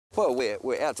Well,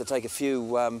 we're out to take a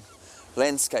few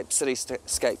landscape,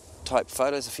 cityscape type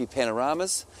photos, a few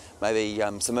panoramas, maybe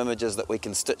some images that we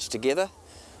can stitch together.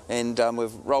 And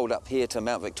we've rolled up here to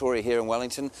Mount Victoria here in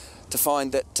Wellington to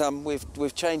find that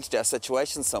we've changed our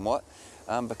situation somewhat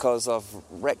because I've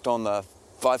racked on the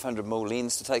 500mm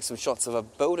lens to take some shots of a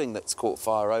building that's caught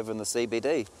fire over in the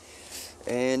CBD.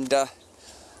 And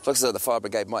looks as though the fire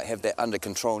brigade might have that under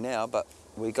control now, but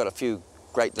we got a few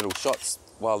great little shots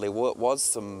while there was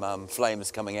some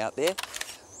flames coming out there.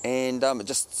 And it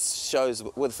just shows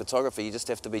with photography you just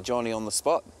have to be Johnny on the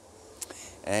spot.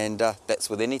 And that's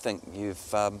with anything.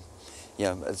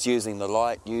 It's using the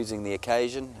light, using the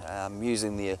occasion,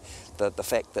 using the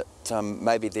fact that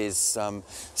maybe there's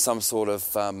some sort of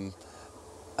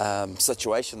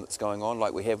situation that's going on,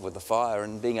 like we have with the fire,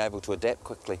 and being able to adapt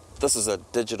quickly. This is a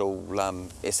digital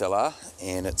SLR,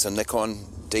 and it's a Nikon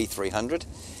D300,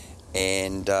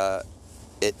 and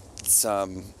it's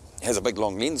has a big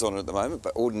long lens on it at the moment,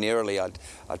 but ordinarily I'd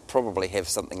probably have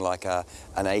something like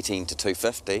an 18 to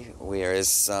 250,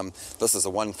 whereas this is a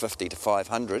 150 to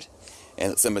 500,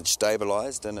 and it's image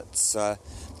stabilised, and it's a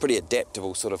pretty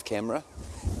adaptable sort of camera.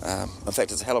 In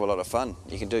fact, it's a hell of a lot of fun.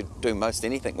 You can do most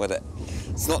anything with it.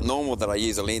 It's not normal that I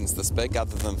use a lens this big,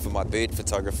 other than for my bird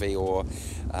photography or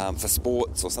for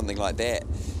sports or something like that.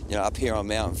 You know, up here on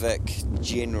Mount Vic,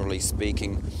 generally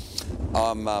speaking,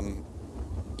 I'm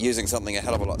using something a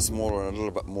hell of a lot smaller and a little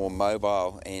bit more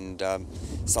mobile, and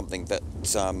something that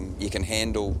you can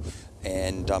handle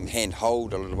and hand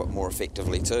hold a little bit more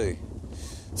effectively too.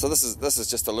 So this is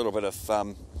just a little bit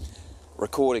of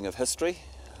recording of history,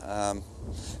 and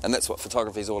that's what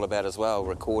photography is all about as well: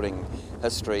 recording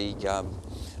history,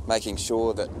 making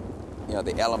sure that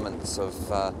the elements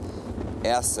of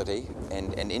our city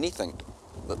and anything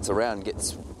that's around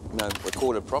gets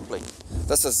recorded properly.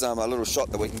 This is a little shot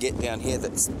that we can get down here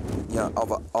that's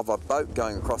of a boat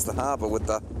going across the harbour with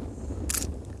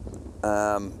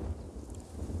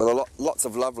lots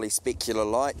of lovely specular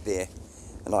light there,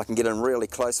 and I can get in really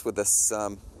close with this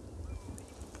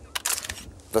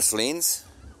this lens,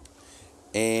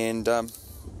 and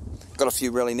got a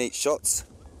few really neat shots.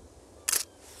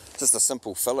 Just a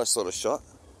simple filler sort of shot.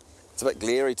 It's a bit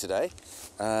glary today.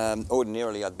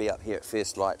 Ordinarily I'd be up here at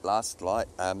first light, last light,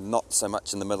 not so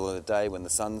much in the middle of the day when the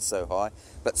sun's so high,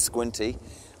 a bit squinty,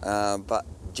 but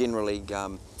generally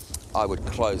I would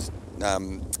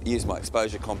use my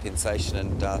exposure compensation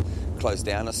and close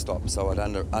down a stop, so I'd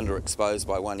underexpose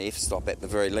by one f-stop at the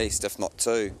very least, if not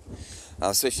two,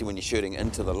 especially when you're shooting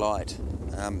into the light.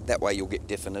 That way you'll get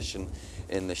definition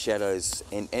in the shadows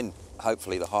and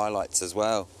hopefully the highlights as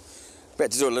well. About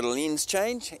to do a little lens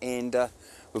change, and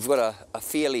we've got a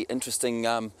fairly interesting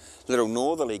little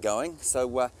northerly going,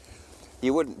 so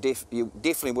you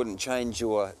definitely wouldn't change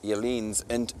your lens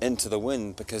into the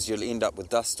wind, because you'll end up with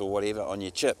dust or whatever on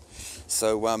your chip.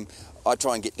 So I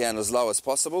try and get down as low as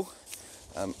possible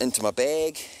into my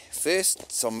bag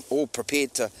first, so I'm all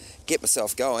prepared to get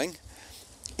myself going,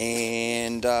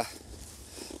 and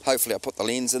hopefully I put the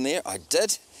lens in there. I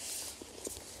did,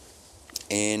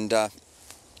 and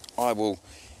I will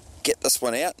get this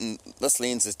one out, and this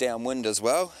lens is downwind as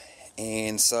well,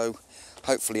 and so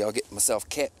hopefully I'll get myself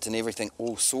capped and everything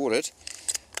all sorted,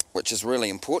 which is really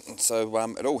important. So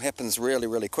it all happens really,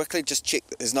 really quickly. Just check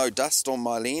that there's no dust on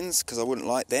my lens, because I wouldn't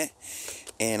like that,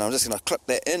 and I'm just going to clip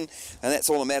that in, and that's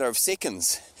all a matter of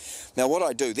seconds. Now what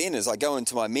I do then is I go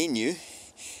into my menu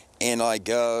and I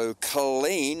go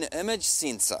clean image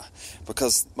sensor,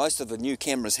 because most of the new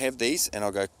cameras have these, and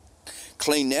I'll go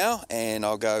clean now, and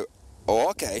I'll go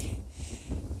okay,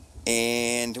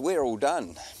 and we're all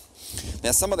done. Now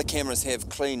some of the cameras have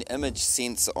clean image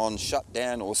sensor on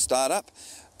shutdown or startup.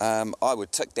 I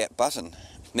would tick that button.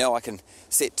 Now I can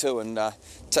set to and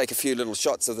take a few little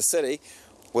shots of the city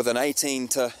with an 18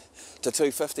 to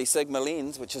 250 Sigma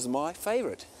lens, which is my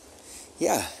favourite.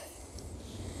 Yeah.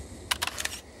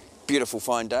 Beautiful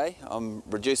fine day. I'm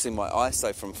reducing my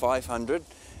ISO from 500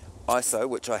 ISO,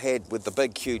 which I had with the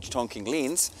big huge tonking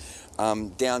lens,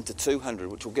 down to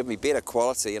 200, which will give me better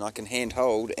quality, and I can hand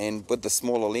hold, and with the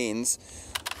smaller lens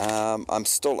I'm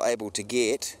still able to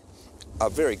get a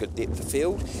very good depth of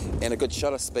field and a good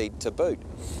shutter speed to boot,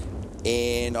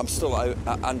 and I'm still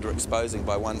underexposing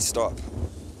by one stop.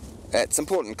 That's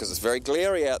important because it's very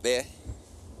glary out there.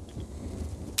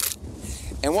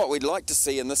 And what we'd like to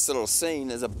see in this little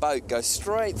scene is a boat go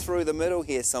straight through the middle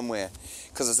here somewhere,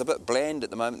 because it's a bit bland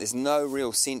at the moment. There's no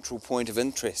real central point of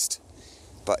interest.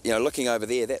 But looking over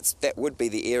there, that would be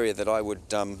the area that I would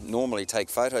normally take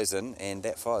photos in, and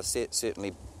that fire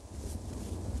certainly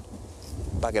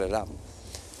buggered it up.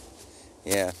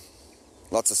 Yeah,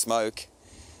 lots of smoke.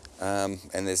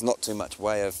 and there's not too much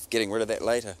way of getting rid of that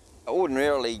later.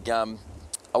 Ordinarily,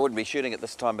 I wouldn't be shooting at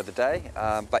this time of the day,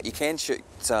 but you can shoot,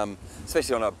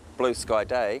 especially on a blue sky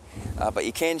day, but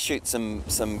you can shoot some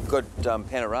good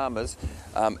panoramas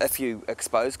if you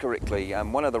expose correctly.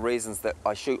 One of the reasons that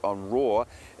I shoot on RAW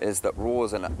is that RAW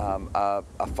is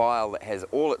a file that has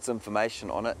all its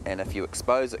information on it, and if you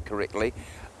expose it correctly,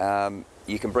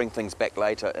 you can bring things back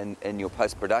later in your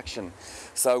post-production.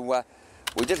 So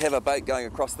we did have a boat going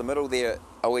across the middle there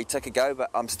a wee tick ago, but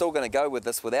I'm still going to go with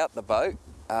this without the boat.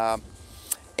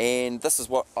 And this is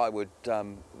what I would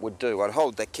do. I'd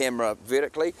hold the camera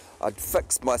vertically. I'd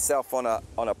fix myself on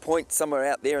a point somewhere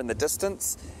out there in the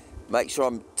distance, make sure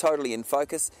I'm totally in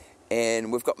focus,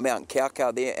 and we've got Mount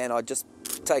Kaukau there, and I'd just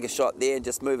take a shot there and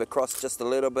just move across just a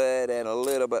little bit, and a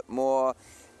little bit more,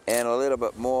 and a little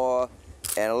bit more,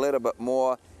 and a little bit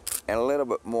more, and a little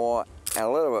bit more, and a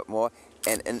little bit more,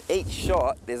 and in each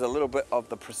shot there's a little bit of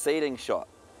the preceding shot.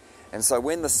 And so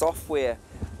when the software,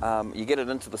 you get it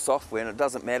into the software, and it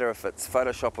doesn't matter if it's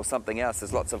Photoshop or something else,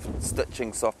 there's lots of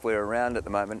stitching software around at the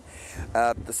moment,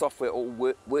 the software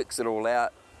all works it all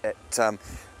out, it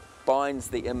binds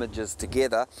the images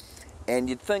together, and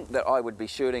you'd think that I would be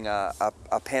shooting a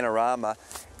panorama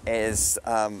as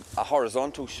a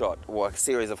horizontal shot, or a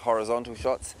series of horizontal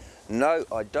shots. No,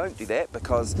 I don't do that,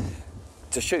 because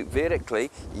to shoot vertically,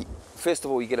 first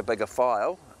of all you get a bigger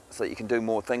file, so you can do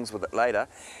more things with it later,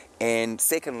 and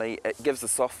secondly it gives the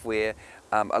software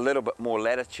a little bit more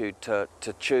latitude to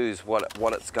choose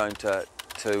what it's going to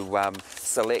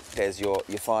select as your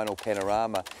final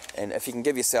panorama. And if you can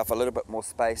give yourself a little bit more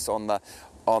space on the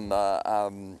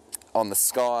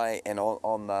sky and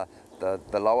on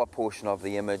the lower portion of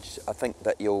the image, I think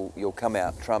that you'll come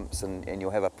out trumps, and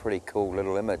you'll have a pretty cool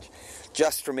little image.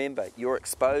 Just remember, your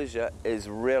exposure is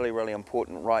really, really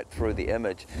important right through the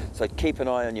image. So keep an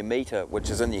eye on your meter, which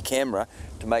is in your camera,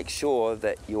 to make sure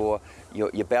that you're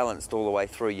balanced all the way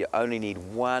through. You only need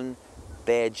one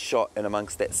bad shot in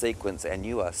amongst that sequence, and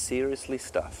you are seriously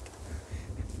stuffed.